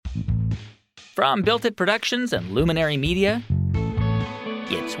From Built It Productions and Luminary Media,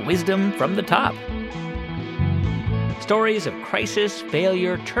 it's Wisdom from the Top. Stories of crisis,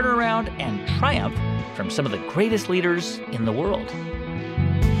 failure, turnaround, and triumph from some of the greatest leaders in the world.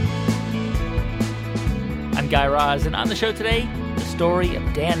 I'm Guy Raz, and on the show today, the story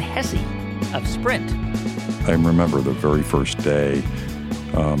of Dan Hesse of Sprint. I remember the very first day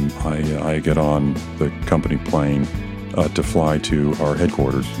I get on the company plane to fly to our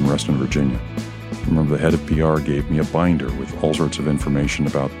headquarters in Reston, Virginia. I remember the head of PR gave me a binder with all sorts of information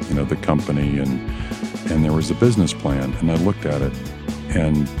about, the company, and there was a business plan, and I looked at it,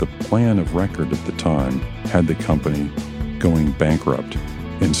 and the plan of record at the time had the company going bankrupt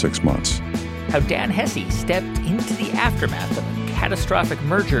in 6 months. How Dan Hesse stepped into the aftermath of a catastrophic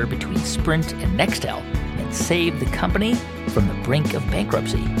merger between Sprint and Nextel and saved the company from the brink of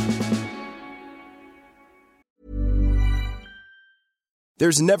bankruptcy.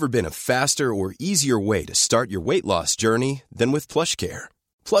 There's never been a faster or easier way to start your weight loss journey than with PlushCare.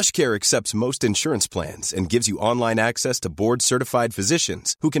 PlushCare accepts most insurance plans and gives you online access to board-certified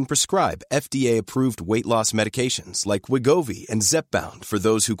physicians who can prescribe FDA-approved weight loss medications like Wegovy and Zepbound for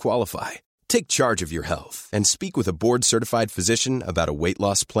those who qualify. Take charge of your health and speak with a board-certified physician about a weight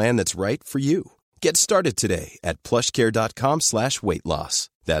loss plan that's right for you. Get started today at plushcare.com/weight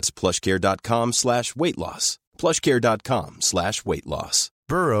loss. That's plushcare.com/weight loss. plushcare.com/weight loss.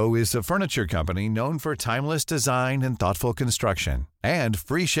 Burrow is a furniture company known for timeless design and thoughtful construction and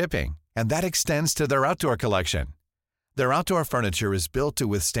free shipping, and that extends to their outdoor collection. Their outdoor furniture is built to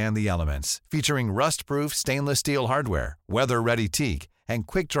withstand the elements, featuring rust-proof stainless steel hardware, weather-ready teak, and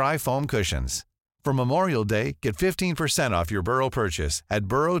quick-dry foam cushions. For Memorial Day, get 15% off your Burrow purchase at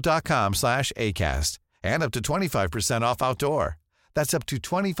burrow.com/acast and up to 25% off outdoor. That's up to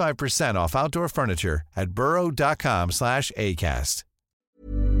 25% off outdoor furniture at burrow.com/acast.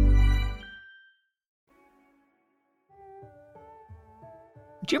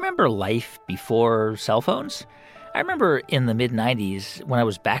 Do you remember life before cell phones? I remember in the mid-90s when I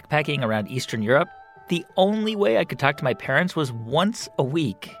was backpacking around Eastern Europe, the only way I could talk to my parents was once a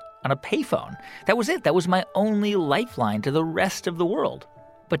week on a payphone. That was it. That was my only lifeline to the rest of the world.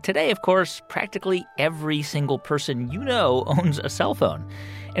 But today, of course, practically every single person you know owns a cell phone,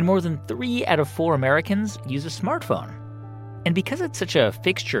 and more than 3 out of 4 Americans use a smartphone. And because it's such a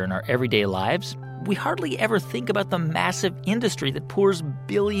fixture in our everyday lives, we hardly ever think about the massive industry that pours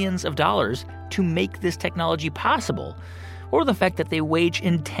billions of dollars to make this technology possible, or the fact that they wage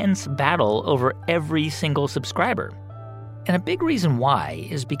intense battle over every single subscriber. And a big reason why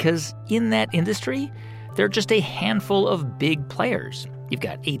is because in that industry, there are just a handful of big players. You've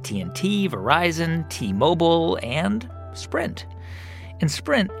got AT&T, Verizon, T-Mobile, and Sprint. And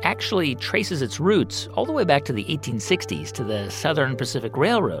Sprint actually traces its roots all the way back to the 1860s to the Southern Pacific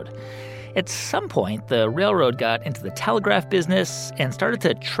Railroad. At some point, the railroad got into the telegraph business and started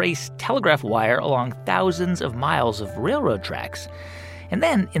to trace telegraph wire along thousands of miles of railroad tracks. And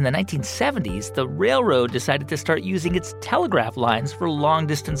then, in the 1970s, the railroad decided to start using its telegraph lines for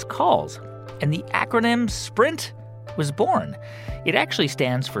long-distance calls. And the acronym Sprint was born. It actually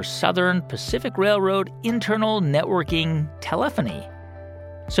stands for Southern Pacific Railroad Internal Networking Telephony.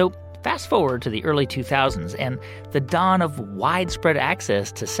 So fast forward to the early 2000s and the dawn of widespread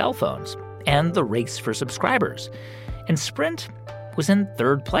access to cell phones and the race for subscribers. And Sprint was in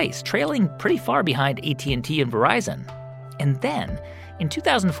third place, trailing pretty far behind AT&T and Verizon. And then, in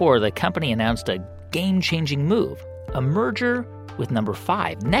 2004, the company announced a game-changing move, a merger with number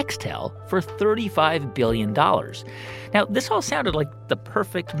 5, Nextel, for $35 billion. Now, this all sounded like the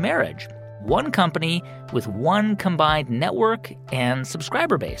perfect marriage. One company with one combined network and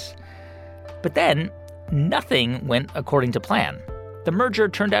subscriber base. But then, nothing went according to plan. The merger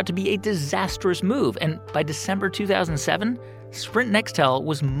turned out to be a disastrous move, and by December 2007, Sprint Nextel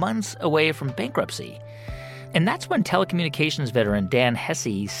was months away from bankruptcy. And that's when telecommunications veteran Dan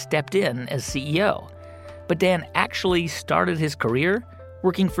Hesse stepped in as CEO. But Dan actually started his career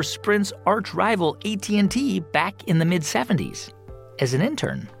working for Sprint's arch-rival AT&T back in the mid-'70s as an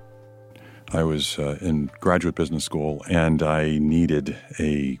intern. I was in graduate business school, and I needed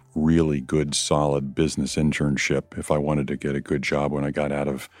a really good, solid business internship if I wanted to get a good job when I got out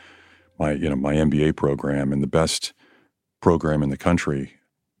of my MBA program. And the best program in the country,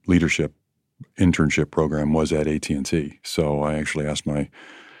 leadership internship program, was at AT&T. So I actually asked my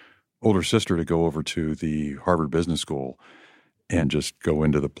older sister to go over to the Harvard Business School and just go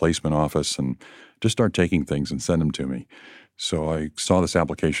into the placement office and just start taking things and send them to me. So I saw this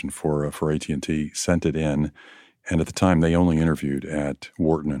application for AT&T, sent it in, and at the time they only interviewed at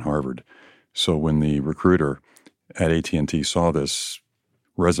Wharton and Harvard. So when the recruiter at AT&T saw this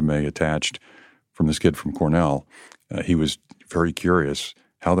resume attached from this kid from Cornell. He was very curious.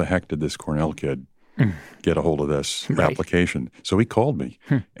 How the heck did this Cornell kid get a hold of this application? So he called me,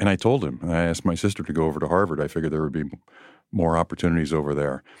 and I told him. And I asked my sister to go over to Harvard. I figured there would be more opportunities over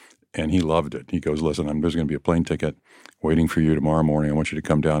there. And he loved it. He goes, listen, there's going to be a plane ticket waiting for you tomorrow morning. I want you to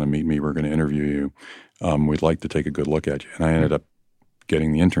come down and meet me. We're going to interview you. We'd like to take a good look at you. And I ended up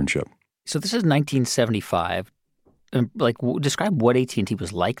getting the internship. So this is 1975. Describe what AT&T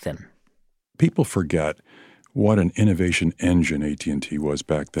was like then. People forget what an innovation engine AT&T was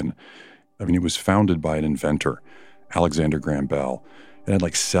back then. I mean, it was founded by an inventor, Alexander Graham Bell. It had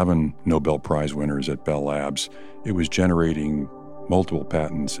like 7 Nobel Prize winners at Bell Labs. It was generating multiple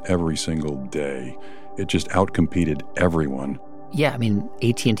patents every single day. It just outcompeted everyone. Yeah, I mean,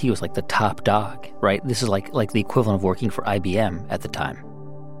 AT&T was like the top dog, right? This is like the equivalent of working for IBM at the time.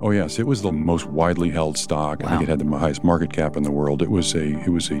 Oh yes, it was the most widely held stock. Wow. I think it had the highest market cap in the world. It was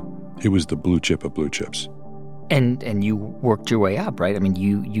the blue chip of blue chips. And you worked your way up, right? I mean,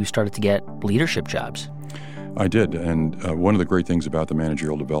 you started to get leadership jobs. I did, and one of the great things about the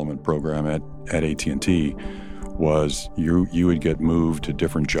managerial development program at AT&T was you would get moved to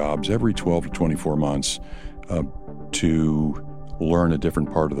different jobs every 12 to 24 months to learn a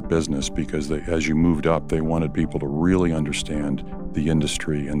different part of the business, because as you moved up, they wanted people to really understand the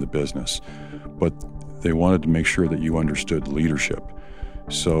industry and the business. But they wanted to make sure that you understood leadership.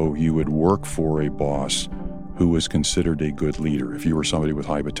 So you would work for a boss who was considered a good leader if you were somebody with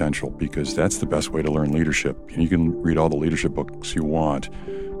high potential, because that's the best way to learn leadership. You can read all the leadership books you want,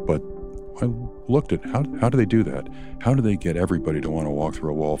 but I looked at how do they do that? How do they get everybody to want to walk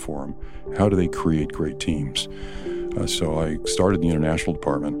through a wall for them? How do they create great teams? So I started the international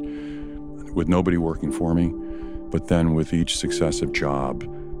department with nobody working for me, but then with each successive job,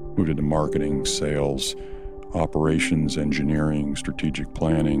 moved into marketing, sales, operations, engineering, strategic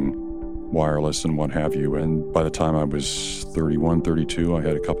planning, wireless, and what have you. And by the time I was 31, 32, I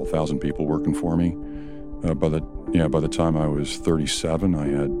had a couple thousand people working for me. By the time I was 37, I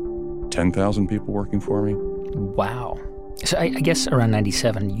had 10,000 people working for me. Wow. So I guess around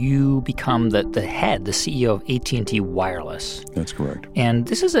 97, you become the head, the CEO of AT&T Wireless. That's correct. And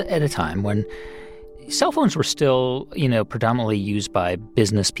this is at a time when cell phones were still, predominantly used by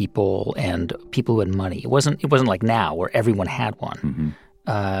business people and people who had money. It wasn't like now where everyone had one.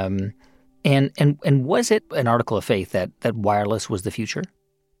 Mm-hmm. And was it an article of faith that wireless was the future?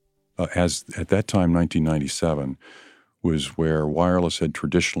 As at that time, 1997, was where wireless had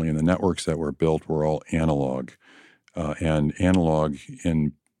traditionally, and the networks that were built were all analog. And analog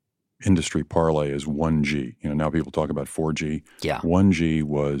in industry parlay is 1G. Now people talk about 4G. Yeah. 1G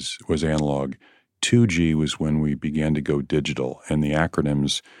was analog. 2G was when we began to go digital, and the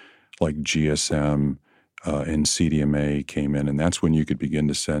acronyms like GSM and CDMA came in, and that's when you could begin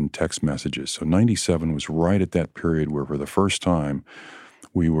to send text messages. So 97 was right at that period where for the first time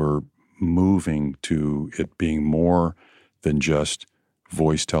we were moving to it being more than just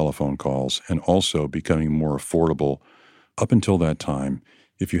voice telephone calls, and also becoming more affordable. Up until that time,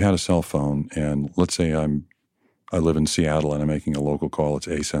 if you had a cell phone, and let's say I live in Seattle and I'm making a local call, it's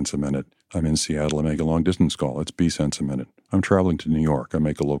A cents a minute. I'm in Seattle, I make a long distance call, it's B cents a minute. I'm traveling to New York, I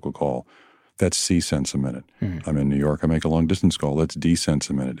make a local call, that's C cents a minute. Mm-hmm. I'm in New York, I make a long distance call, that's D cents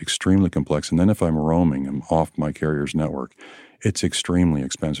a minute. Extremely complex. And then if I'm roaming, I'm off my carrier's network, it's extremely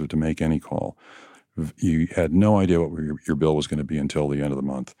expensive to make any call. You had no idea what your bill was going to be until the end of the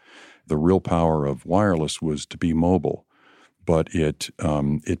month. The real power of wireless was to be mobile, but it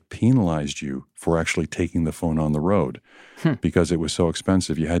penalized you for actually taking the phone on the road because it was so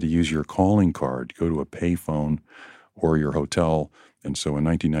expensive. You had to use your calling card, go to a pay phone or your hotel. And so in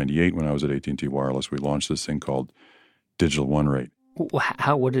 1998, when I was at AT&T Wireless, we launched this thing called Digital One Rate.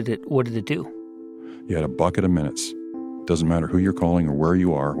 What did it do? You had a bucket of minutes. Doesn't matter who you're calling or where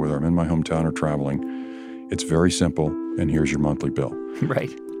you are, whether I'm in my hometown or traveling. It's very simple, and here's your monthly bill. Right.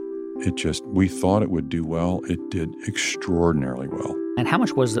 We thought it would do well. It did extraordinarily well. And how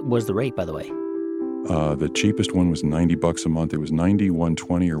much was the rate, by the way? The cheapest one was $90 a month. It was $90,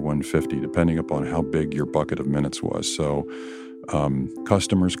 $120, or $150, depending upon how big your bucket of minutes was. So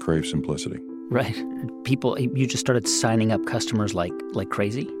customers crave simplicity. Right. You just started signing up customers like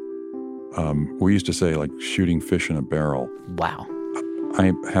crazy? We used to say like shooting fish in a barrel. Wow.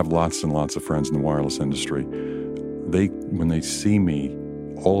 I have lots and lots of friends in the wireless industry. When they see me,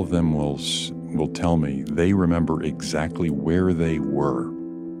 all of them will tell me they remember exactly where they were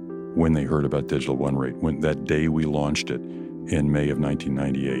when they heard about Digital One Rate. When that day we launched it in May of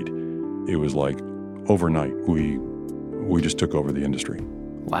 1998, it was like overnight we just took over the industry.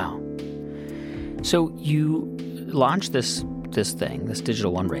 Wow. So you launched this this thing, this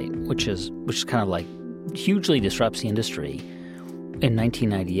digital one rate, which is kind of like hugely disrupts the industry in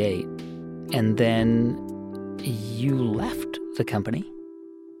 1998, and then you left the company.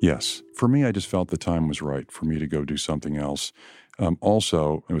 Yes. For me, I just felt the time was right for me to go do something else.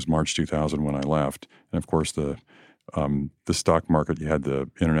 Also, it was March 2000 when I left. And of course, the stock market, you had the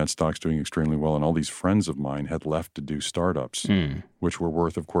internet stocks doing extremely well. And all these friends of mine had left to do startups, which were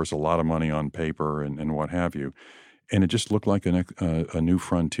worth, of course, a lot of money on paper and what have you. And it just looked like a new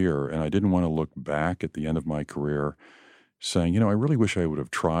frontier. And I didn't want to look back at the end of my career saying, I really wish I would have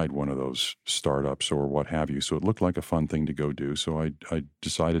tried one of those startups or what have you. So it looked like a fun thing to go do. So I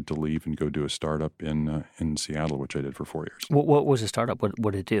decided to leave and go do a startup in Seattle, which I did for 4 years. What was a startup?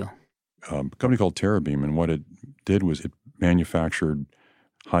 What did it do? A company called TerraBeam, and what it did was it manufactured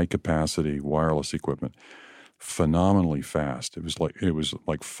high-capacity wireless equipment phenomenally fast. It was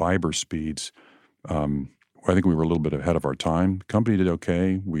like fiber speeds. I think we were a little bit ahead of our time. The company did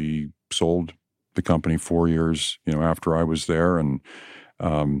okay. We sold the company 4 years, after I was there, and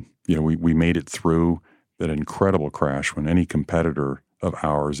we made it through that incredible crash when any competitor of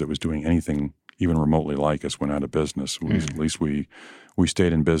ours that was doing anything even remotely like us went out of business. At least we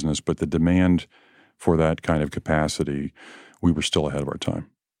stayed in business, but the demand for that kind of capacity, we were still ahead of our time.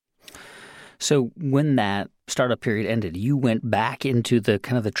 So when that startup period ended, you went back into the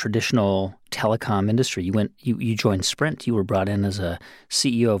kind of the traditional telecom industry. You joined Sprint. You were brought in as a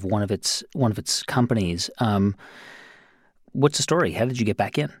CEO of one of its companies. What's the story? How did you get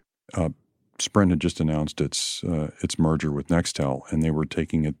back in? Sprint had just announced its merger with Nextel, and they were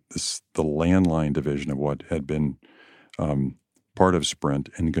taking the landline division of what had been part of Sprint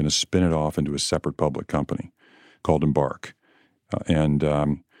and going to spin it off into a separate public company called Embark.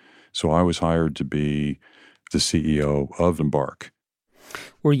 So I was hired to be the CEO of Embark.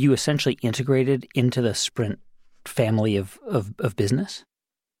 Were you essentially integrated into the Sprint family of business?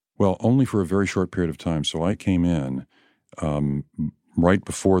 Well, only for a very short period of time. So I came in right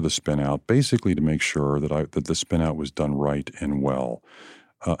before the spin-out, basically to make sure that the spin-out was done right and well.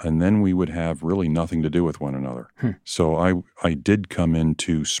 And then we would have really nothing to do with one another. So I did come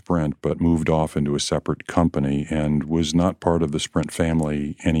into Sprint, but moved off into a separate company and was not part of the Sprint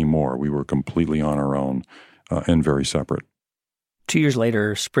family anymore. We were completely on our own and very separate. 2 years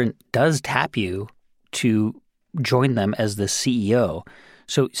later, Sprint does tap you to join them as the CEO.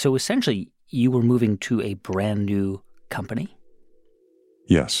 So essentially, you were moving to a brand new company?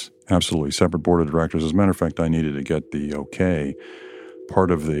 Yes, absolutely. Separate board of directors. As a matter of fact, I needed to get the okay.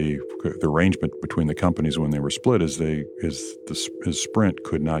 Part of the arrangement between the companies when they were split is Sprint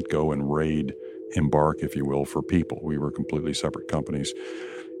could not go and raid Embark, if you will, for people. We were completely separate companies.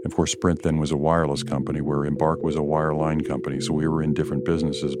 Of course, Sprint then was a wireless company where Embark was a wireline company. So we were in different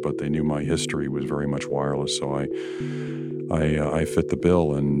businesses, but they knew my history was very much wireless. So I fit the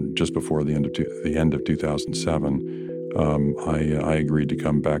bill, and just before the end of 2007, I agreed to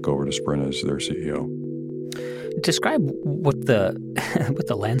come back over to Sprint as their CEO. Describe what the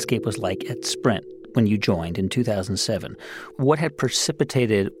landscape was like at Sprint when you joined in 2007. What had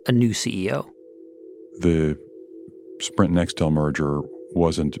precipitated a new CEO? The Sprint-Nextel merger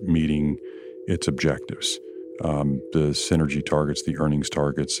wasn't meeting its objectives, the synergy targets, the earnings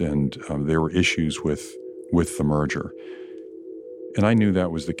targets, and there were issues with the merger. And I knew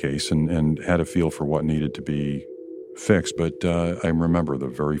that was the case and had a feel for what needed to be fixed. But I remember the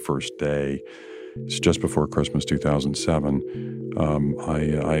very first day, it's just before Christmas 2007,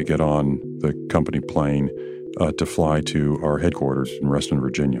 I get on the company plane to fly to our headquarters in Reston,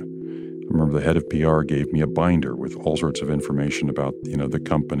 Virginia. I remember the head of PR gave me a binder with all sorts of information about, the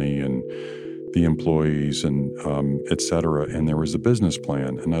company and the employees and et cetera. And there was a business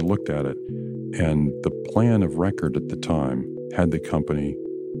plan, and I looked at it, and the plan of record at the time had the company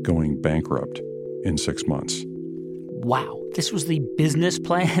going bankrupt in 6 months. Wow. This was the business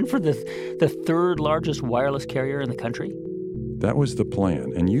plan for the third largest wireless carrier in the country? That was the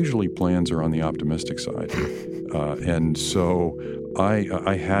plan. And usually plans are on the optimistic side. And so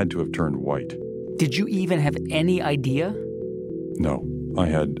I had to have turned white. Did you even have any idea? No. I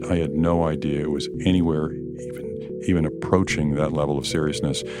had no idea it was anywhere even approaching that level of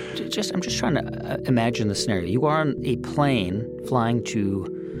seriousness. I'm just trying to imagine the scenario. You are on a plane flying to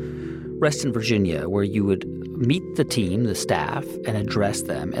Reston, Virginia, where you would meet the team, the staff, and address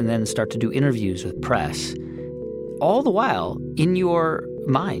them, and then start to do interviews with press. All the while, in your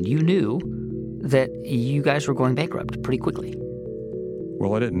mind, you knew that you guys were going bankrupt pretty quickly.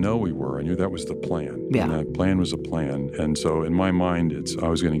 Well, I didn't know we were. I knew that was the plan. Yeah. And that plan was a plan. And so in my mind, I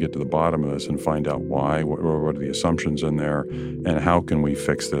was going to get to the bottom of this and find out why, what are the assumptions in there, and how can we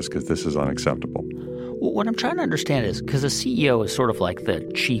fix this, because this is unacceptable. What I'm trying to understand is, because a CEO is sort of like the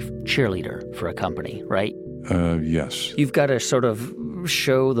chief cheerleader for a company, right? Yes. You've got to sort of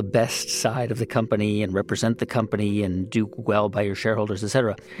show the best side of the company and represent the company and do well by your shareholders, et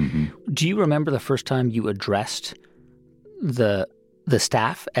cetera. Mm-hmm. Do you remember the first time you addressed the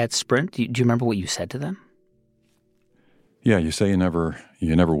staff at Sprint? Do you remember what you said to them? Yeah, you say you never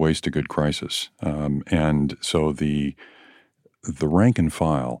waste a good crisis. And so the rank and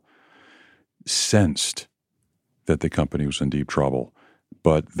file sensed that the company was in deep trouble,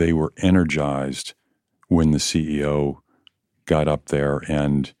 but they were energized when the CEO got up there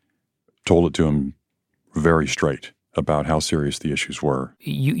and told it to him very straight about how serious the issues were.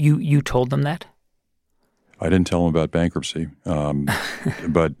 You told them that? I didn't tell them about bankruptcy,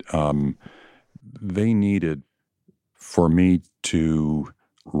 but they needed for me to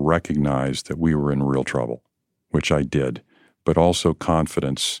recognize that we were in real trouble, which I did, but also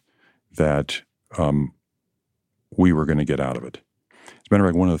confidence that we were going to get out of it. As a matter of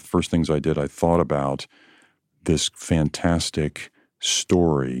fact, one of the first things I did, I thought about this fantastic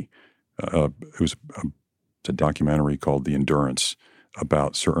story. It was a documentary called The Endurance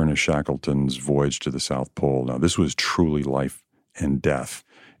about Sir Ernest Shackleton's voyage to the South Pole. Now, this was truly life and death.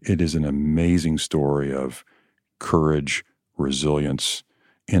 It is an amazing story of courage, resilience,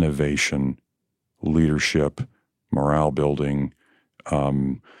 innovation, leadership, morale building.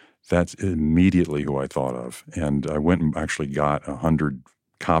 That's immediately who I thought of. And I went and actually got 100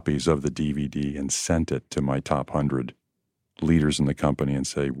 copies of the DVD and sent it to my top 100 leaders in the company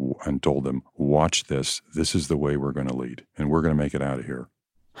and told them, watch this. This is the way we're going to lead, and we're going to make it out of here.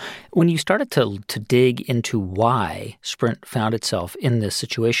 When you started to dig into why Sprint found itself in this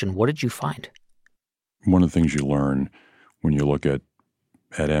situation, what did you find? One of the things you learn when you look at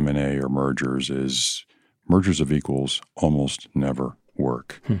M&A or mergers is mergers of equals almost never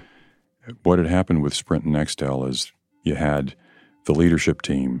work. What had happened with Sprint and Nextel is you had the leadership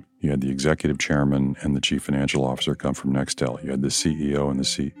team, you had the executive chairman and the chief financial officer come from Nextel. You had the CEO and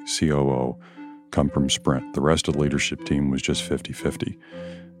the COO come from Sprint. The rest of the leadership team was just 50-50.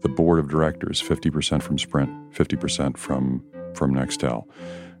 The board of directors, 50% from Sprint, 50% from Nextel.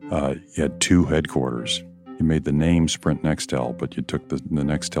 You had two headquarters. You made the name Sprint Nextel, but you took the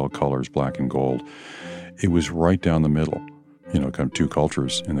Nextel colors, black and gold. It was right down the middle, kind of two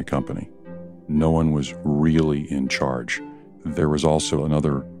cultures in the company. No one was really in charge. There was also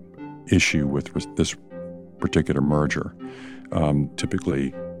another issue with this particular merger.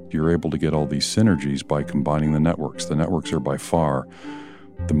 Typically, you're able to get all these synergies by combining the networks. The networks are by far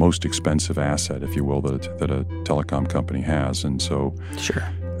the most expensive asset, if you will, that a telecom company has. And so sure.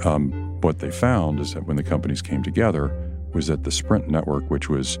 What they found is that when the companies came together was that the Sprint network, which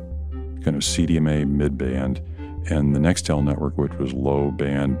was kind of CDMA mid-band, and the Nextel network, which was low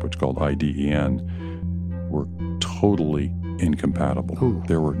band, what's called IDEN, were totally incompatible. Ooh.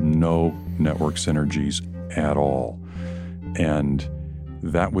 There were no network synergies at all. And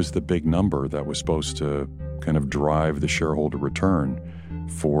that was the big number that was supposed to kind of drive the shareholder return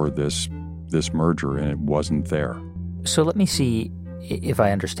for this merger, and it wasn't there. So let me see if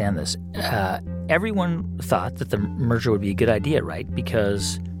I understand this. Everyone thought that the merger would be a good idea, right?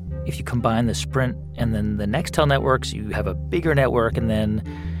 Because if you combine the Sprint and then the Nextel networks, you have a bigger network, and then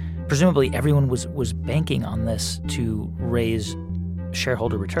presumably everyone was banking on this to raise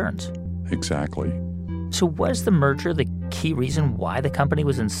shareholder returns. Exactly. So was the merger the key reason why the company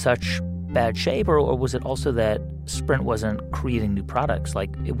was in such bad shape, or was it also that Sprint wasn't creating new products? Like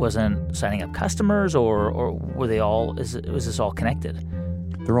it wasn't signing up customers, or were they all, was this all connected?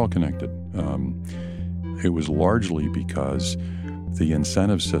 They're all connected. It was largely because the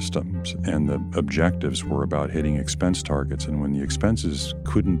incentive systems and the objectives were about hitting expense targets. And when the expenses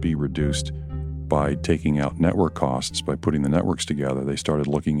couldn't be reduced by taking out network costs, by putting the networks together, they started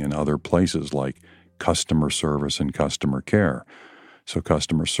looking in other places like customer service and customer care. So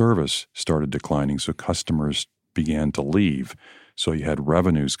customer service started declining, so customers began to leave. So you had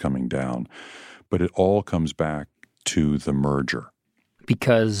revenues coming down. But it all comes back to the merger.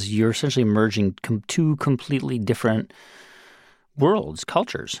 Because you're essentially merging two completely different worlds,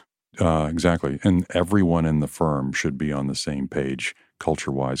 cultures. Exactly. And everyone in the firm should be on the same page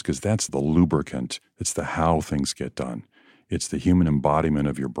culture-wise, because that's the lubricant. It's the how things get done. It's the human embodiment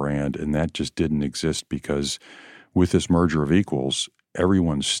of your brand, and that just didn't exist because with this merger of equals,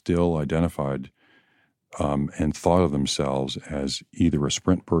 everyone still identified and thought of themselves as either a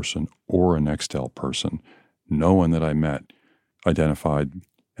Sprint person or a Nextel person. No one that I met identified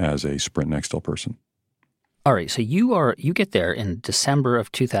as a Sprint Nextel person. All right, so you get there in December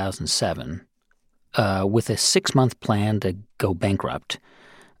of 2007 with a 6-month plan to go bankrupt.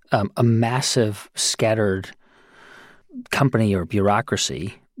 a massive scattered company or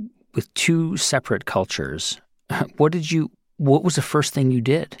bureaucracy with two separate cultures. What was the first thing you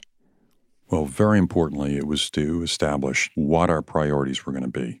did? Well, very importantly, it was to establish what our priorities were going to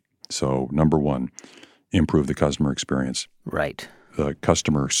be. So, number one, improve the customer experience. Right. The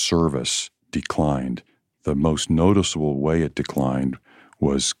customer service declined. The most noticeable way it declined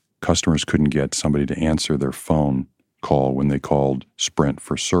was customers couldn't get somebody to answer their phone call when they called Sprint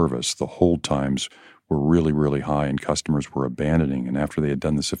for service. The hold times were really, really high, and customers were abandoning. And after they had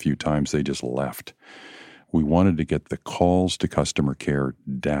done this a few times, they just left. We wanted to get the calls to customer care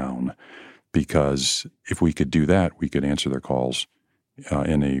down, because if we could do that, we could answer their calls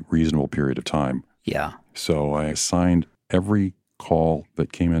in a reasonable period of time. Yeah. So I assigned every call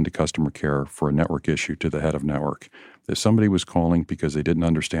that came into customer care for a network issue to the head of network. If somebody was calling because they didn't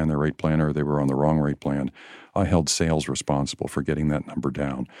understand their rate plan or they were on the wrong rate plan, I held sales responsible for getting that number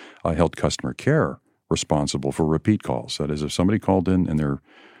down. I held customer care responsible for repeat calls. That is, if somebody called in and their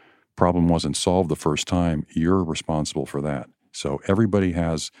problem wasn't solved the first time, you're responsible for that. So everybody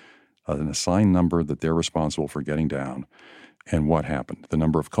has an assigned number that they're responsible for getting down. And what happened? The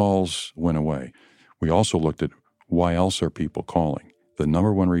number of calls went away. We also looked at why else are people calling. The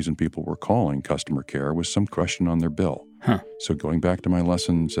number one reason people were calling customer care was some question on their bill. So going back to my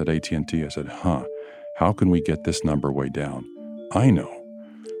lessons at AT&T, I said, how can we get this number way down? I know.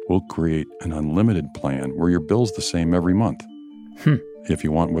 We'll create an unlimited plan where your bill's the same every month. If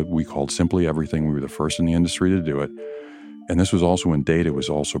you want what we called Simply Everything, we were the first in the industry to do it. And this was also when data was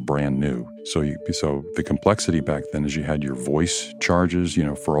also brand new. So the complexity back then is you had your voice charges,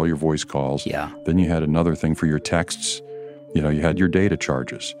 for all your voice calls. Yeah. Then you had another thing for your texts. You had your data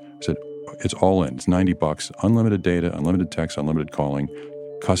charges. I said, it's all in. It's $90, unlimited data, unlimited text, unlimited calling.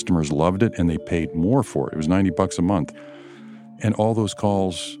 Customers loved it, and they paid more for it. It was $90 a month. And all those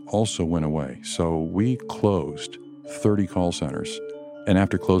calls also went away. So we closed 30 call centers. And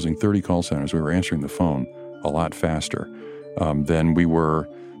after closing 30 call centers, we were answering the phone a lot faster than we were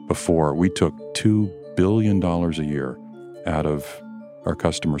before. We took $2 billion a year out of our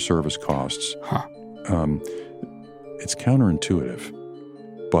customer service costs. It's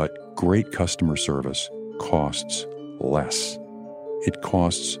counterintuitive, but great customer service costs less. It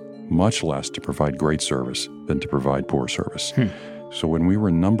costs much less to provide great service than to provide poor service. So when we were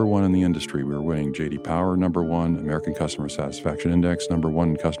number one in the industry, we were winning J.D. Power number one, American Customer Satisfaction Index number one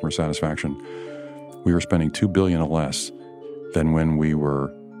in customer satisfaction. We were spending $2 billion less than when we were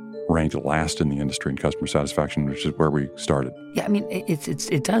ranked last in the industry in customer satisfaction, which is where we started. Yeah, I mean,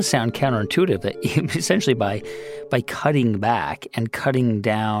 it does sound counterintuitive that essentially by cutting back and cutting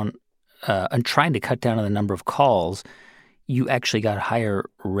down and trying to cut down on the number of calls, you actually got higher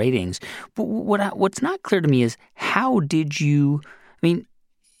ratings. But what's not clear to me is how did you – I mean,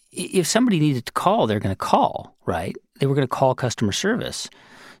 if somebody needed to call, they're going to call, right? They were going to call customer service.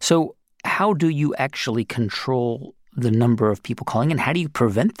 So how do you actually control the number of people calling, and how do you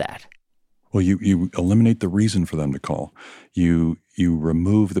prevent that? Well, you eliminate the reason for them to call. You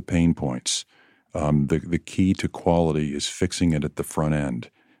remove the pain points. The key to quality is fixing it at the front end.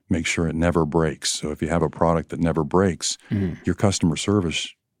 Make sure it never breaks. So if you have a product that never breaks, your customer service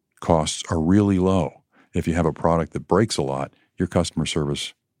costs are really low. If you have a product that breaks a lot, your customer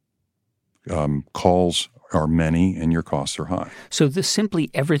service calls are many and your costs are high. So this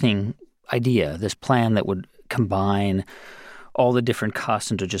Simply Everything idea, this plan that would combine all the different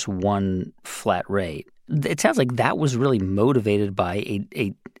costs into just one flat rate, it sounds like that was really motivated by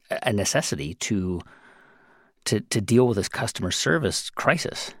a necessity to deal with this customer service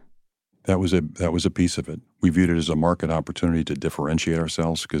crisis. That was a piece of it. We viewed it as a market opportunity to differentiate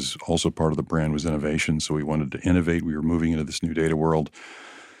ourselves because also part of the brand was innovation. So we wanted to innovate. We were moving into this new data world.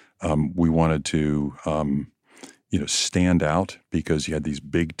 We wanted to, stand out because you had these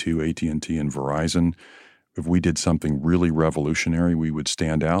big two, AT&T and Verizon. If we did something really revolutionary, we would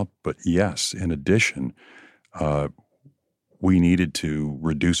stand out. But yes, in addition, we needed to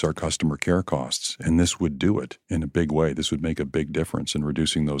reduce our customer care costs, and this would do it in a big way. This would make a big difference in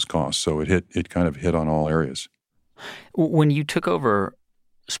reducing those costs. So it kind of hit on all areas. When you took over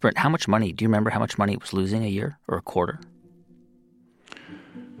Sprint, how much money? Do you remember how much money it was losing a year or a quarter?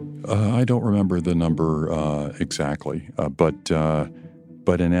 I don't remember the number exactly, but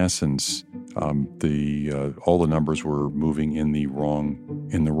in essence, all the numbers were moving in the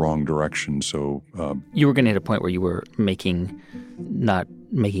wrong direction. So you were going to hit a point where you were not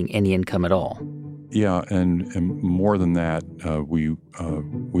making any income at all. Yeah, and more than that,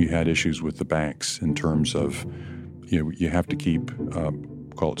 we had issues with the banks in terms of you have to keep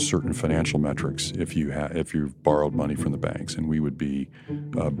call it certain financial metrics if you've borrowed money from the banks, and we would be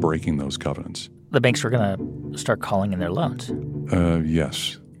breaking those covenants. The banks were going to start calling in their loans.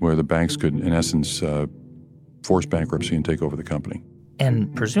 Yes, where the banks could, in essence, force bankruptcy and take over the company.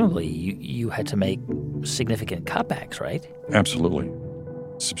 And presumably you had to make significant cutbacks, right? Absolutely.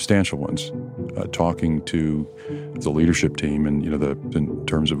 Substantial ones. Talking to the leadership team and, in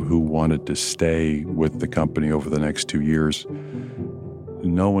terms of who wanted to stay with the company over the next 2 years,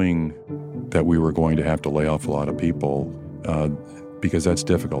 knowing that we were going to have to lay off a lot of people, because that's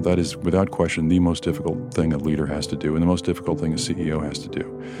difficult. That is, without question, the most difficult thing a leader has to do and the most difficult thing a CEO has to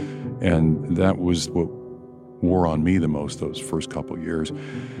do. And that was what wore on me the most those first couple of years.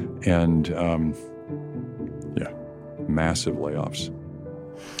 And, massive layoffs.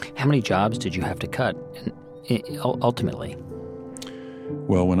 How many jobs did you have to cut ultimately?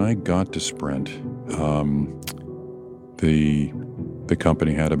 Well, when I got to Sprint, the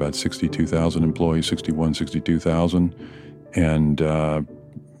company had about 62,000 employees, 62,000. And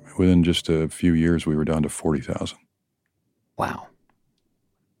within just a few years, we were down to 40,000. Wow.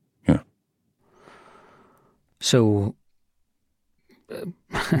 Yeah. So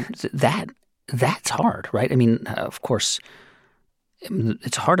that's hard, right? I mean, of course,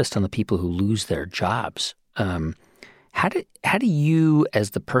 it's hardest on the people who lose their jobs. How do you,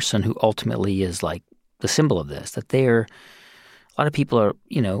 as the person who ultimately is like the symbol of this, that a lot of people are,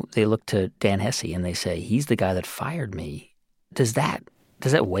 they look to Dan Hesse and they say, he's the guy that fired me. Does that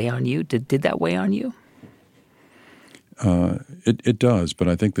weigh on you? Did that weigh on you? It does, but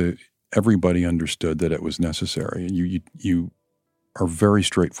I think that everybody understood that it was necessary. You are very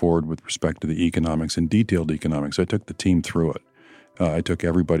straightforward with respect to the economics and detailed economics. I took the team through it. I took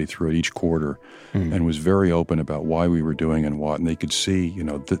everybody through it each quarter and was very open about why we were doing and what. And they could see,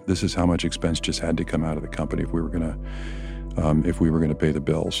 this is how much expense just had to come out of the company if we were going to pay the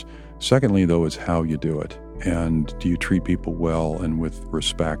bills. Secondly, though, is how you do it. And do you treat people well and with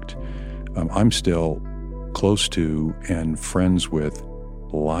respect? I'm still close to and friends with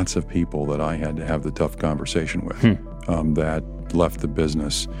lots of people that I had to have the tough conversation with that left the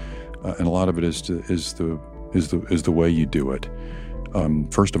business. And a lot of it is the way you do it.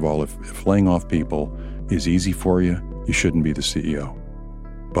 First of all, if laying off people is easy for you, you shouldn't be the CEO.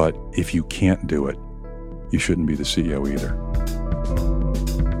 But if you can't do it, you shouldn't be the CEO either.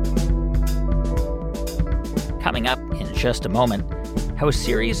 Coming up in just a moment, how a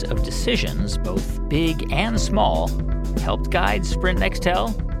series of decisions, both big and small, helped guide Sprint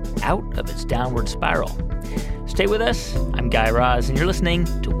Nextel out of its downward spiral. Stay with us. I'm Guy Raz, and you're listening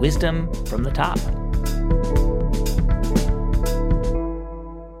to Wisdom from the Top.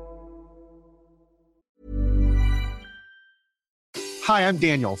 Hi, I'm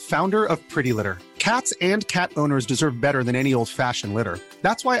Daniel, founder of Pretty Litter. Cats and cat owners deserve better than any old-fashioned litter.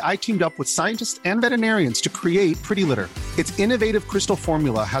 That's why I teamed up with scientists and veterinarians to create Pretty Litter. Its innovative crystal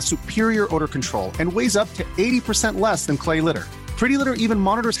formula has superior odor control and weighs up to 80% less than clay litter. Pretty Litter even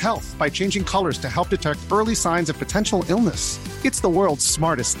monitors health by changing colors to help detect early signs of potential illness. It's the world's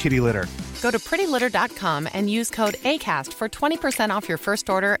smartest kitty litter. Go to prettylitter.com and use code ACAST for 20% off your first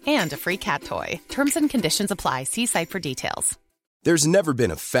order and a free cat toy. Terms and conditions apply. See site for details. There's never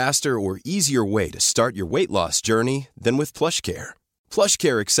been a faster or easier way to start your weight loss journey than with PlushCare.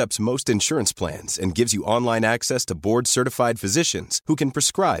 PlushCare accepts most insurance plans and gives you online access to board-certified physicians who can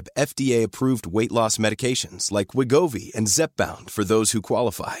prescribe FDA-approved weight loss medications like Wegovy and Zepbound for those who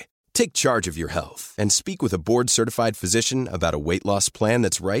qualify. Take charge of your health and speak with a board-certified physician about a weight loss plan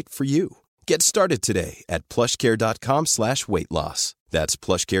that's right for you. Get started today at plushcare.com/weight-loss. That's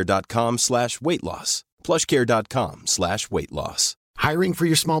plushcare.com/weight-loss. plushcare.com/weight-loss. Hiring for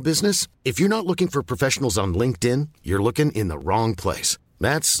your small business? If you're not looking for professionals on LinkedIn, you're looking in the wrong place.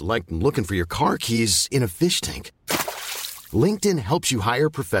 That's like looking for your car keys in a fish tank. LinkedIn helps you hire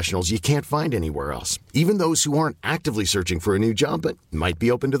professionals you can't find anywhere else, even those who aren't actively searching for a new job but might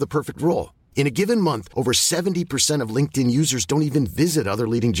be open to the perfect role. In a given month, over 70% of LinkedIn users don't even visit other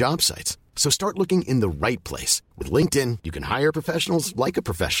leading job sites. So start looking in the right place. With LinkedIn, you can hire professionals like a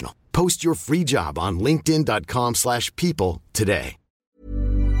professional. Post your free job on linkedin.com/people today.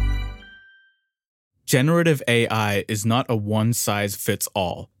 Generative AI is not a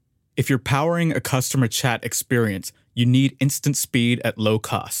one-size-fits-all. If you're powering a customer chat experience, you need instant speed at low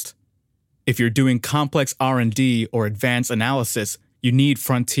cost. If you're doing complex R&D or advanced analysis, you need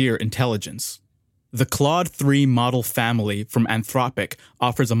frontier intelligence. The Claude 3 model family from Anthropic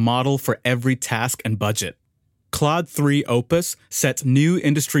offers a model for every task and budget. Claude 3 Opus sets new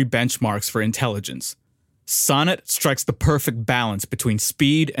industry benchmarks for intelligence. Sonnet strikes the perfect balance between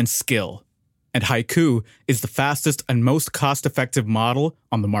speed and skill. And Haiku is the fastest and most cost-effective model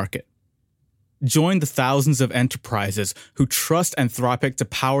on the market. Join the thousands of enterprises who trust Anthropic to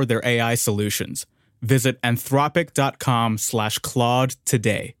power their AI solutions. Visit anthropic.com/Claude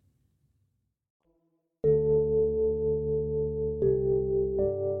today.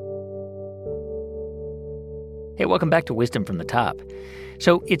 Hey, welcome back to Wisdom from the Top.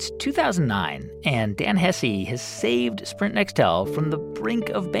 So it's 2009, and Dan Hesse has saved Sprint Nextel from the brink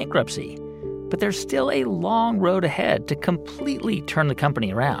of bankruptcy. But there's still a long road ahead to completely turn the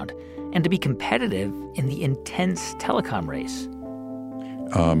company around and to be competitive in the intense telecom race.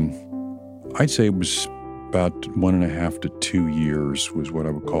 I'd say it was about 1.5 to 2 years was what I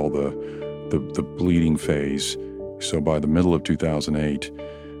would call the bleeding phase. So by the middle of 2008,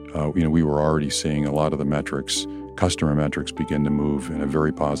 we were already seeing a lot of the metrics, customer metrics, begin to move in a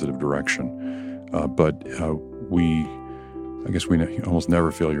very positive direction. But we almost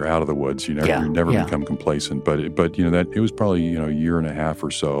never feel you're out of the woods. You never become complacent. But that it was probably a year and a half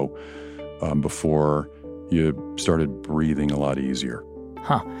or so before you started breathing a lot easier.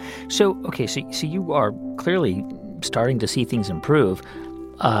 Huh. So you are clearly starting to see things improve.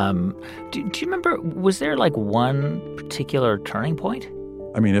 Do you remember, was there like one particular turning point?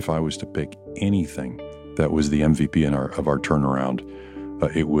 I mean, if I was to pick anything that was the MVP of our turnaround,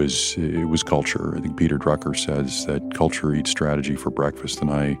 it was culture. I think Peter Drucker says that culture eats strategy for breakfast,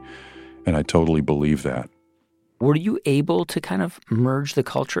 and I totally believe that. Were you able to kind of merge the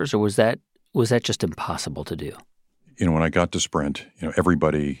cultures, or was that just impossible to do? When I got to Sprint,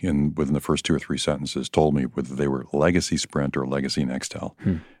 everybody within the first 2 or 3 sentences told me whether they were legacy Sprint or legacy Nextel.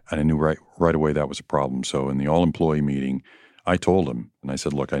 And I knew right away that was a problem. So in the all-employee meeting, I told them, and I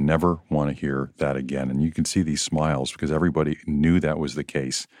said, look, I never want to hear that again. And you can see these smiles because everybody knew that was the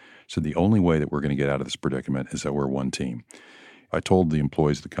case. So the only way that we're going to get out of this predicament is that we're one team. I told the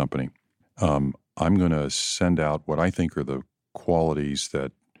employees of the company, I'm going to send out what I think are the qualities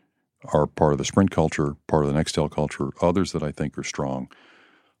that are part of the Sprint culture, part of the Nextel culture, others that I think are strong,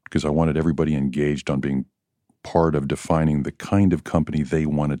 because I wanted everybody engaged on being part of defining the kind of company they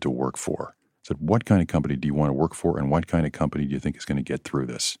wanted to work for. I said, what kind of company do you want to work for, and what kind of company do you think is going to get through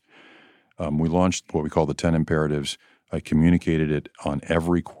this? We launched what we call the 10 imperatives. I communicated it on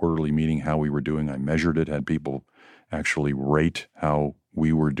every quarterly meeting, how we were doing. I measured it, had people actually rate how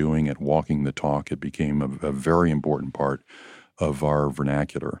we were doing at walking the talk. It became a very important part of our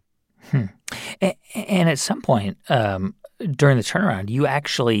vernacular. And at some point during the turnaround, you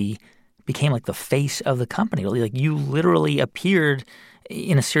actually became like the face of the company. Like you literally appeared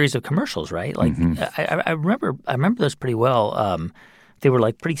in a series of commercials, right? Like I remember those pretty well. They were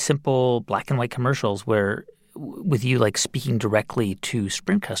like pretty simple black and white commercials with you like speaking directly to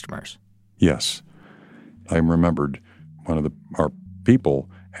Sprint customers. Yes. I remembered one of our people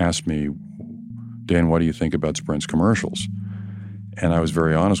asked me, Dan, what do you think about Sprint's commercials? And I was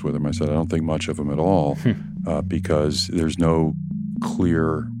very honest with him. I said, I don't think much of them at all because there's no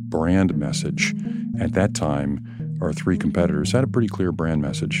clear brand message. At that time, our 3 competitors had a pretty clear brand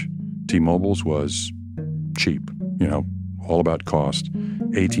message. T-Mobile's was cheap, all about cost.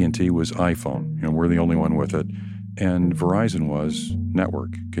 AT&T was iPhone, we're the only one with it. And Verizon was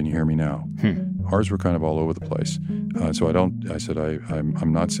network. Can you hear me now? Ours were kind of all over the place. So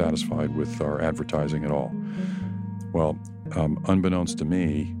I'm not satisfied with our advertising at all. Well, unbeknownst to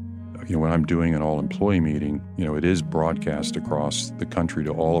me, when I'm doing an all-employee meeting, it is broadcast across the country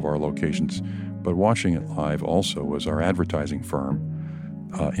to all of our locations. But watching it live also was our advertising firm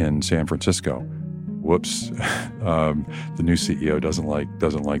in San Francisco. Whoops, the new CEO doesn't like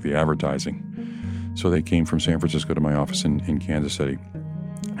the advertising. So they came from San Francisco to my office in Kansas City.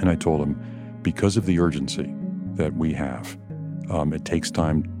 And I told them, because of the urgency that we have, it takes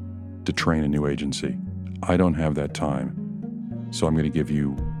time to train a new agency. I don't have that time. So I'm going to give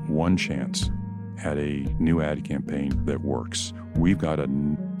you one chance at a new ad campaign that works. We've got to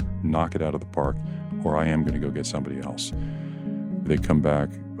knock it out of the park, or I am going to go get somebody else. They come back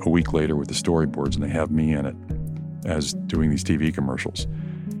a week later with the storyboards, and they have me in it as doing these TV commercials.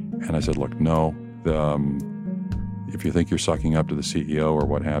 And I said, look, no, if you think you're sucking up to the CEO or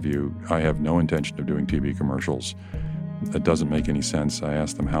what have you, I have no intention of doing TV commercials. That doesn't make any sense. I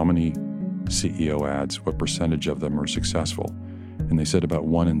asked them how many CEO ads, what percentage of them are successful. And they said about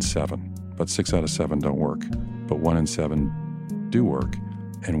 1 in 7. About 6 out of 7 don't work, but 1 in 7 do work.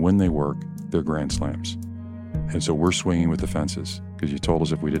 And when they work, they're grand slams. And so we're swinging with the fences because you told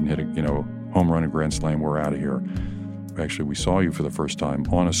us if we didn't hit a home run and grand slam, we're out of here. Actually, we saw you for the first time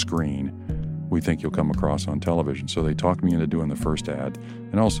on a screen we think you'll come across on television. So they talked me into doing the first ad.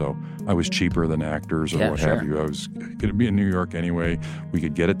 And also, I was cheaper than actors or what have you. I was going to be in New York anyway. We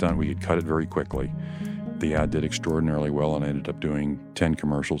could get it done. We could cut it very quickly. The ad did extraordinarily well, and I ended up doing 10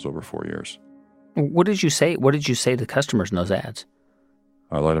 commercials over 4 years. What did you say? What did you say to customers in those ads?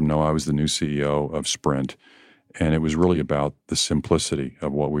 I let them know I was the new CEO of Sprint, and it was really about the simplicity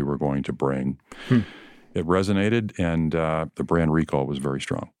of what we were going to bring. It resonated, and the brand recall was very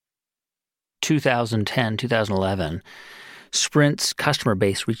strong. 2010, 2011, Sprint's customer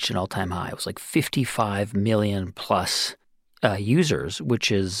base reached an all-time high. It was like 55 million plus users,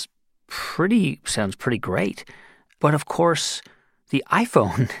 which is sounds pretty great. But of course, the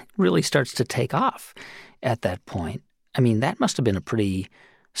iPhone really starts to take off at that point. I mean, that must have been a pretty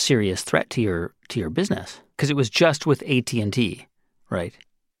serious threat to your business because it was just with AT&T, right?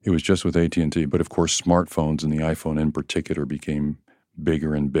 It was just with AT&T, but of course, smartphones and the iPhone in particular became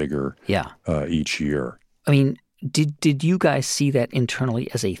bigger and bigger each year. I mean, did you guys see that internally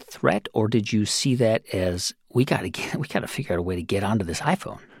as a threat, or did you see that as we got to figure out a way to get onto this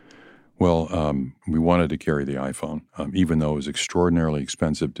iPhone? Well, we wanted to carry the iPhone, even though it was extraordinarily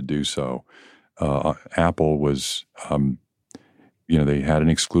expensive to do so. Apple was, they had an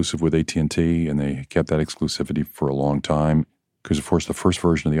exclusive with AT&T, and they kept that exclusivity for a long time because, of course, the first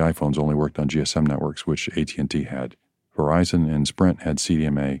version of the iPhones only worked on GSM networks, which AT&T had. Verizon and Sprint had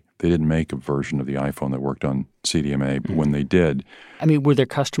CDMA. They didn't make a version of the iPhone that worked on CDMA, but when they did... I mean, were there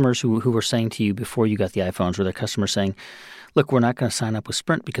customers who were saying to you before you got the iPhones, were there customers saying, look, we're not going to sign up with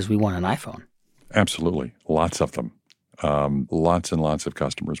Sprint because we want an iPhone? Absolutely. Lots of them. Lots and lots of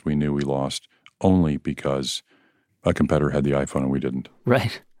customers we knew we lost only because a competitor had the iPhone and we didn't.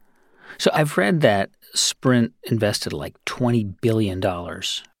 Right. So I've read that Sprint invested like $20 billion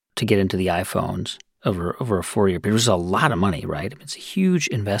to get into the iPhones over a 4-year period. It was a lot of money, right? I mean, it's a huge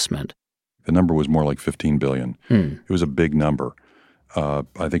investment. The number was more like $15 billion. It was a big number.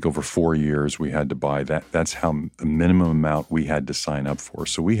 I think over 4 years we had to buy that. That's how the minimum amount we had to sign up for.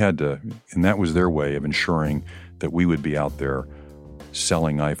 So we had to, and that was their way of ensuring that we would be out there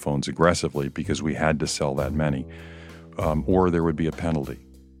selling iPhones aggressively because we had to sell that many. Or there would be a penalty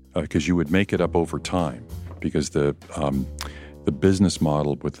because you would make it up over time because the business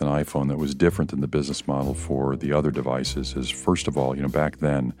model with an iPhone that was different than the business model for the other devices is, first of all, back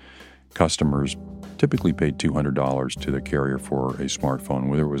then, customers typically paid $200 to the carrier for a smartphone,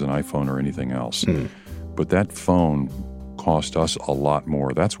 whether it was an iPhone or anything else. But that phone cost us a lot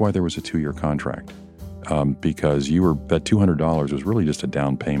more. That's why there was a 2-year contract, because that $200 was really just a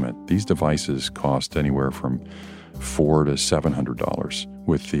down payment. These devices cost anywhere from $400 to $700,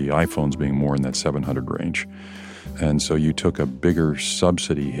 with the iPhones being more in that $700 range. And so you took a bigger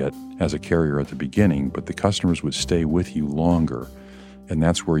subsidy hit as a carrier at the beginning, but the customers would stay with you longer. And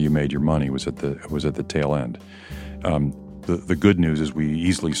that's where you made your money, was at the tail end. The good news is we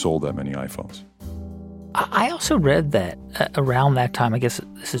easily sold that many iPhones. I also read that around that time, I guess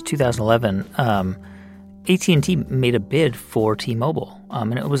this is 2011, AT&T made a bid for T-Mobile.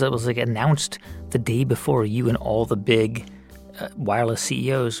 And it was like announced the day before you and all the big wireless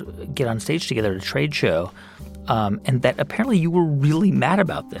CEOs get on stage together at a trade show. And that apparently you were really mad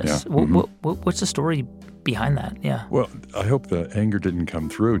about this. Yeah. What's the story behind that? Yeah. Well, I hope the anger didn't come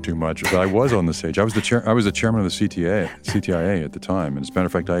through too much, but I was on the stage. I was the chairman of the CTIA at the time. And as a matter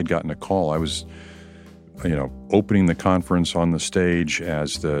of fact, I had gotten a call. I was, opening the conference on the stage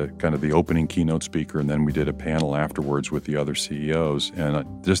as the kind of the opening keynote speaker, and then we did a panel afterwards with the other CEOs.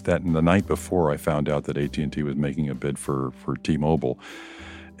 And just that, the night before, I found out that AT&T was making a bid for T-Mobile.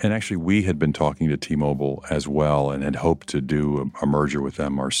 And actually, we had been talking to T-Mobile as well and had hoped to do a merger with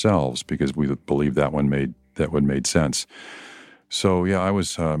them ourselves because we believed that one made sense. So yeah, I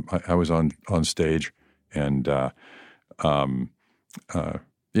was on stage, and I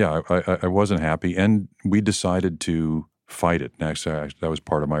wasn't happy, and we decided to fight it. Next, that was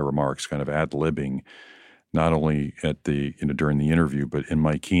part of my remarks, kind of ad-libbing, not only at during the interview, but in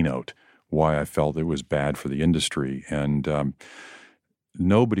my keynote, why I felt it was bad for the industry. And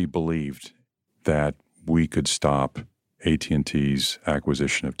nobody believed that we could stop AT&T's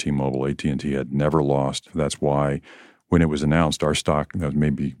acquisition of T-Mobile. AT&T had never lost. That's why when it was announced, our stock, that was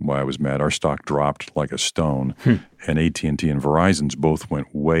maybe why I was mad, our stock dropped like a stone. And AT&T and Verizon's both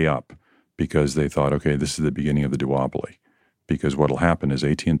went way up because they thought, okay, this is the beginning of the duopoly. Because what will happen is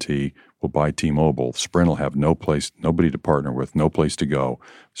AT&T will buy T-Mobile. Sprint will have nobody to partner with, no place to go.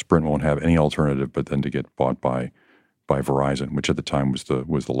 Sprint won't have any alternative but then to get bought by Verizon, which at the time was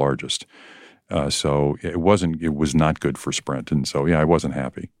the largest. So it was not good for Sprint. And so, yeah, I wasn't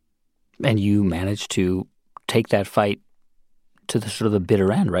happy. And you managed to take that fight the sort of the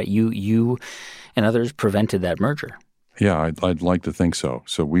bitter end, right? You and others prevented that merger. Yeah, I'd like to think so.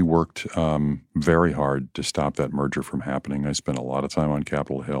 So we worked very hard to stop that merger from happening. I spent a lot of time on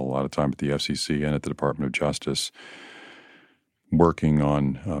Capitol Hill, a lot of time at the FCC and at the Department of Justice working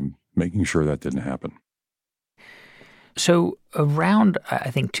on making sure that didn't happen. So around, I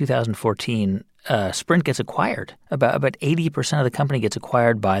think, 2014, Sprint gets acquired. About 80% of the company gets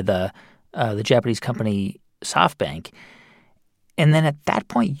acquired by the Japanese company SoftBank. And then at that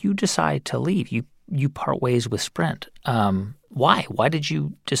point, you decide to leave. You part ways with Sprint. Why? Why did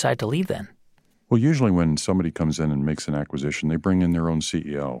you decide to leave then? Well, usually when somebody comes in and makes an acquisition, they bring in their own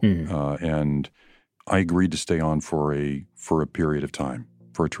CEO. And I agreed to stay on for a period of time,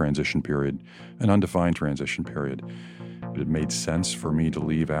 for a transition period, an undefined transition period. But it made sense for me to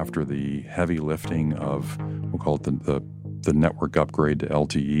leave after the heavy lifting of, we'll call it the network upgrade to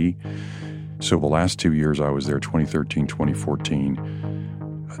LTE. So the last 2 years I was there, 2013,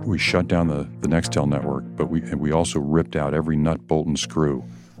 2014, we shut down the Nextel network, but we also ripped out every nut, bolt, and screw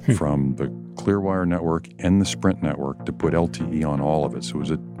from the Clearwire network and the Sprint network to put LTE on all of it. So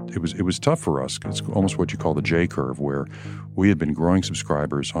it was tough for us. It's almost what you call the J curve, where we had been growing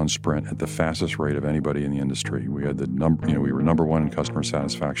subscribers on Sprint at the fastest rate of anybody in the industry. We had we were number one in customer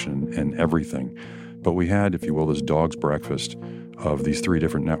satisfaction and everything. But we had, if you will, this dog's breakfast of these three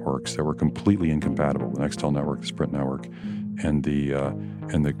different networks that were completely incompatible: the Nextel network, the Sprint network, and the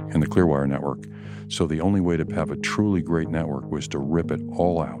Clearwire network. So the only way to have a truly great network was to rip it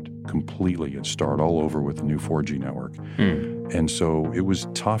all out completely and start all over with the new 4G network. And so it was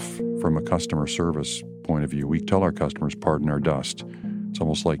tough from a customer service point of view. We tell our customers, pardon our dust. It's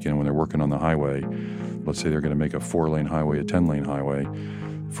almost like, when they're working on the highway, let's say they're going to make a 4-lane highway a 10-lane highway.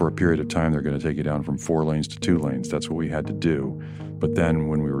 For a period of time, they're going to take you down from 4 lanes to 2 lanes. That's what we had to do. But then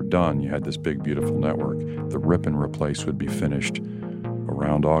when we were done, you had this big, beautiful network. The rip and replace would be finished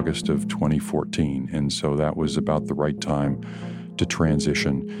around August of 2014. And so that was about the right time to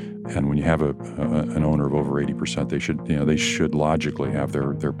transition. And when you have an owner of over 80%, they should logically have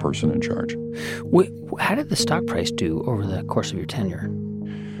their person in charge. How did the stock price do over the course of your tenure?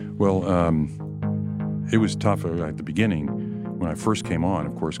 Well, it was tough at the beginning when I first came on,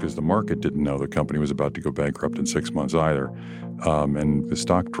 of course, because the market didn't know the company was about to go bankrupt in 6 months either. And the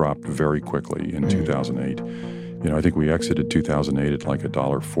stock dropped very quickly in 2008. I think we exited 2008 at like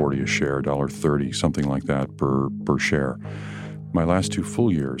 $1.40 a share, $1.30, something like that per share. My last 2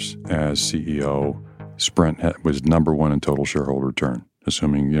 full years as CEO, Sprint was number one in total shareholder return,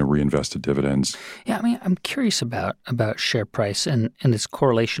 assuming reinvested dividends. Yeah, I'm curious about share price and its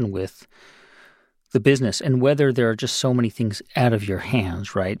correlation with the business and whether there are just so many things out of your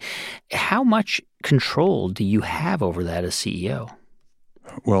hands, right? How much control do you have over that as CEO?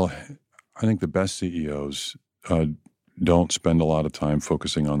 Well, I think the best CEOs don't spend a lot of time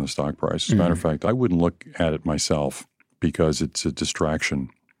focusing on the stock price. As a matter of fact, I wouldn't look at it myself because it's a distraction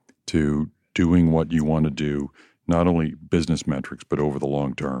to doing what you want to do, not only business metrics, but over the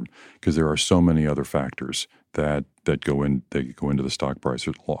long term, because there are so many other factors that go into the stock price.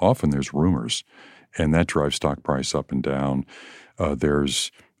 Often there's rumors, and that drives stock price up and down.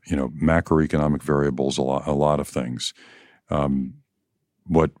 There's macroeconomic variables, a lot of things.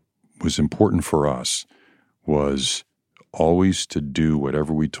 What was important for us was always to do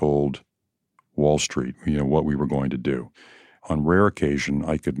whatever we told Wall Street, what we were going to do. On rare occasion,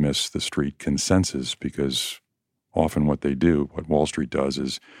 I could miss the street consensus because often what Wall Street does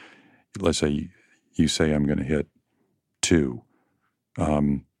is, let's say you say I'm going to hit 2.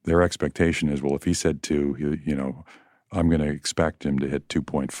 Their expectation is, well, if he said 2, I'm going to expect him to hit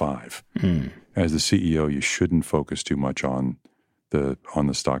 2.5. As the CEO, you shouldn't focus too much on the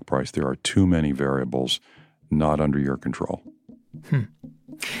stock price. There are too many variables not under your control.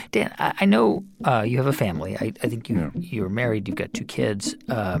 Dan, I know you have a family. I think you're married. You've got 2 kids.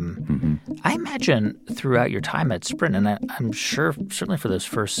 I imagine throughout your time at Sprint, and I'm sure certainly for those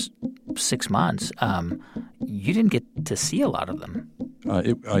first 6 months, you didn't get to see a lot of them.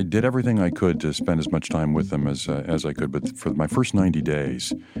 I did everything I could to spend as much time with them as I could. But for my first 90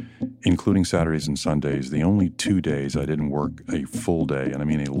 days, including Saturdays and Sundays, the only 2 days I didn't work a full day, and I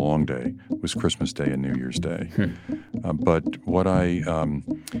mean a long day, was Christmas Day and New Year's Day. But what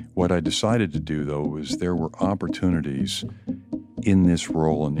I decided to do, though, was there were opportunities in this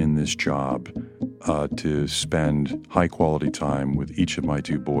role and in this job to spend high-quality time with each of my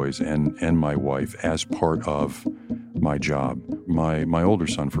 2 boys and my wife as part of my job. My older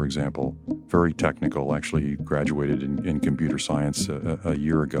son, for example, very technical, actually graduated in computer science a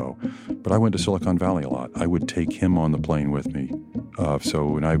year ago. But I went to Silicon Valley a lot. I would take him on the plane with me. So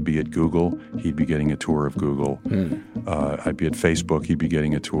when I'd be at Google, he'd be getting a tour of Google. I'd be at Facebook. He'd be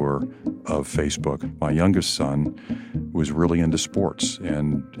getting a tour of Facebook. My youngest son was really into sports.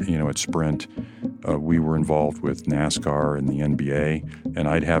 And, at Sprint, we were involved with NASCAR and the NBA. And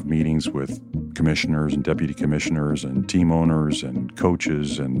I'd have meetings with commissioners and deputy commissioners and team owners and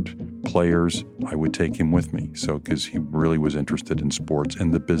coaches and players. I would take him with me. So, because he really was interested in sports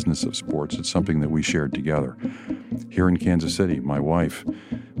and the business of sports. It's something that we shared together. Here in Kansas City, my wife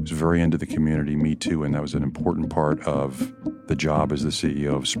was very into the community, me too, and that was an important part of the job as the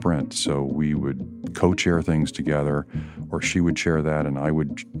CEO of Sprint. So we would co-chair things together, or she would chair that and I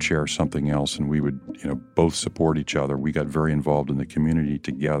would chair something else, and we would, both support each other. We got very involved in the community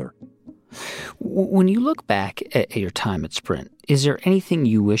together. When you look back at your time at Sprint, is there anything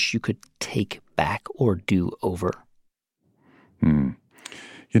you wish you could take back or do over? In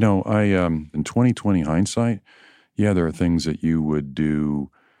 2020 hindsight, there are things that you would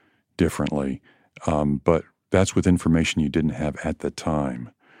do differently, but that's with information you didn't have at the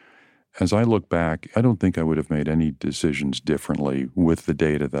time. As I look back, I don't think I would have made any decisions differently with the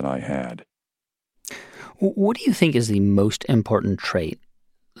data that I had. What do you think is the most important trait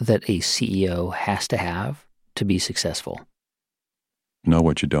that a CEO has to have to be successful? Know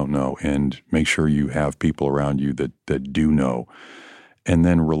what you don't know, and make sure you have people around you that do know. And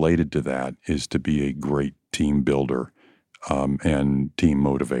then related to that is to be a great team builder and team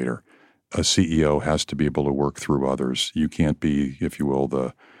motivator. A CEO has to be able to work through others. You can't be, if you will,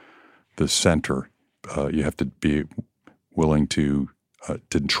 the center. You have to be willing to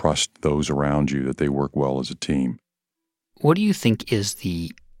trust those around you that they work well as a team. What do you think is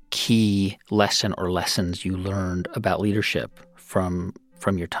the key lesson or lessons you learned about leadership from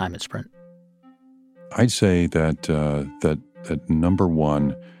your time at Sprint? I'd say that number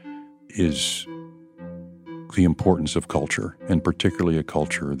one is the importance of culture, and particularly a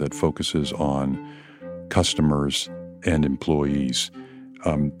culture that focuses on customers and employees.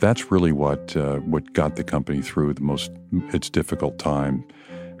 That's really what got the company through its difficult time.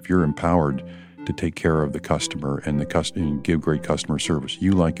 If you're empowered to take care of the customer and give great customer service,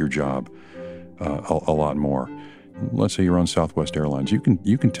 you like your job a lot more. Let's say you're on Southwest Airlines. You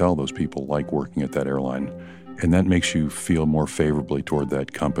can tell those people like working at that airline, and that makes you feel more favorably toward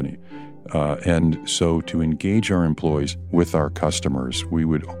that company. And so to engage our employees with our customers, we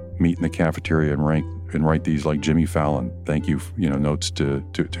would meet in the cafeteria and write these like Jimmy Fallon thank you notes to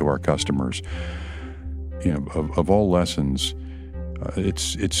our customers. Of all lessons,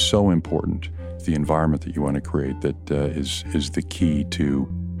 it's so important, the environment that you want to create that is the key to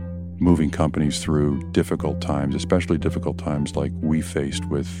moving companies through difficult times, especially difficult times like we faced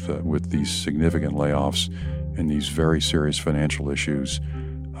with these significant layoffs and these very serious financial issues.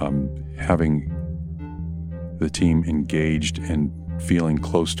 Having the team engaged and feeling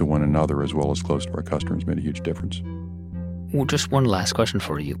close to one another as well as close to our customers made a huge difference. Well, just one last question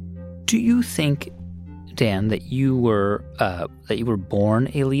for you. Do you think, Dan, that you were born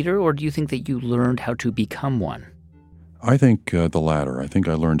a leader, or do you think that you learned how to become one? I think the latter. I think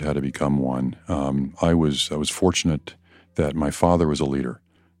I learned how to become one. I was fortunate that my father was a leader.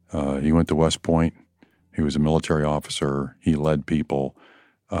 He went to West Point. He was a military officer. He led people.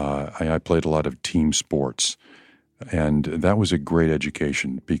 I played a lot of team sports, and that was a great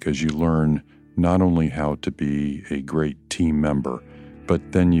education because you learn not only how to be a great team member,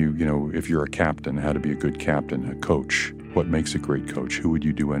 but then if you're a captain, how to be a good captain, a coach, what makes a great coach, who would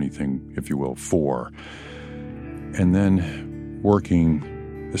you do anything, if you will, for? And then working,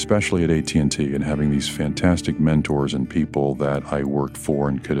 especially at AT&T, and having these fantastic mentors and people that I worked for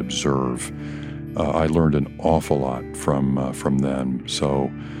and could observe. I learned an awful lot from them. So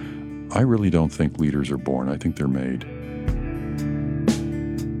I really don't think leaders are born. I think they're made.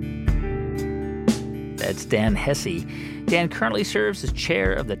 That's Dan Hesse. Dan currently serves as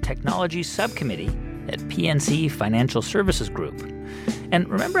chair of the Technology Subcommittee at PNC Financial Services Group. And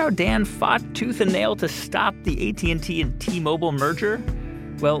remember how Dan fought tooth and nail to stop the AT&T and T-Mobile merger?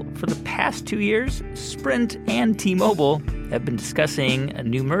 Well, for the past 2 years, Sprint and T-Mobile have been discussing a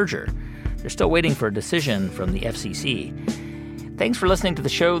new merger. They're still waiting for a decision from the FCC. Thanks for listening to the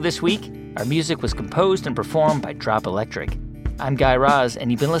show this week. Our music was composed and performed by Drop Electric. I'm Guy Raz, and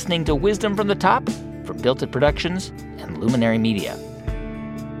you've been listening to Wisdom from the Top from Built It Productions and Luminary Media.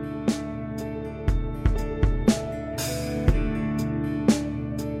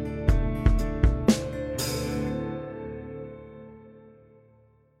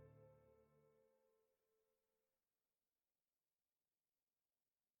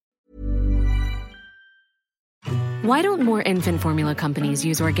 Why don't more infant formula companies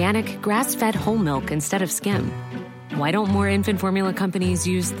use organic, grass-fed whole milk instead of skim? Why don't more infant formula companies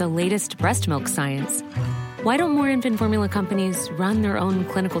use the latest breast milk science? Why don't more infant formula companies run their own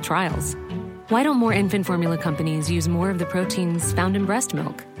clinical trials? Why don't more infant formula companies use more of the proteins found in breast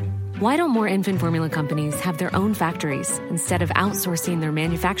milk? Why don't more infant formula companies have their own factories instead of outsourcing their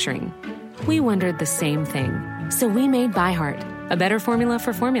manufacturing? We wondered the same thing. So we made ByHeart, a better formula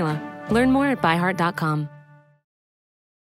for formula. Learn more at byheart.com.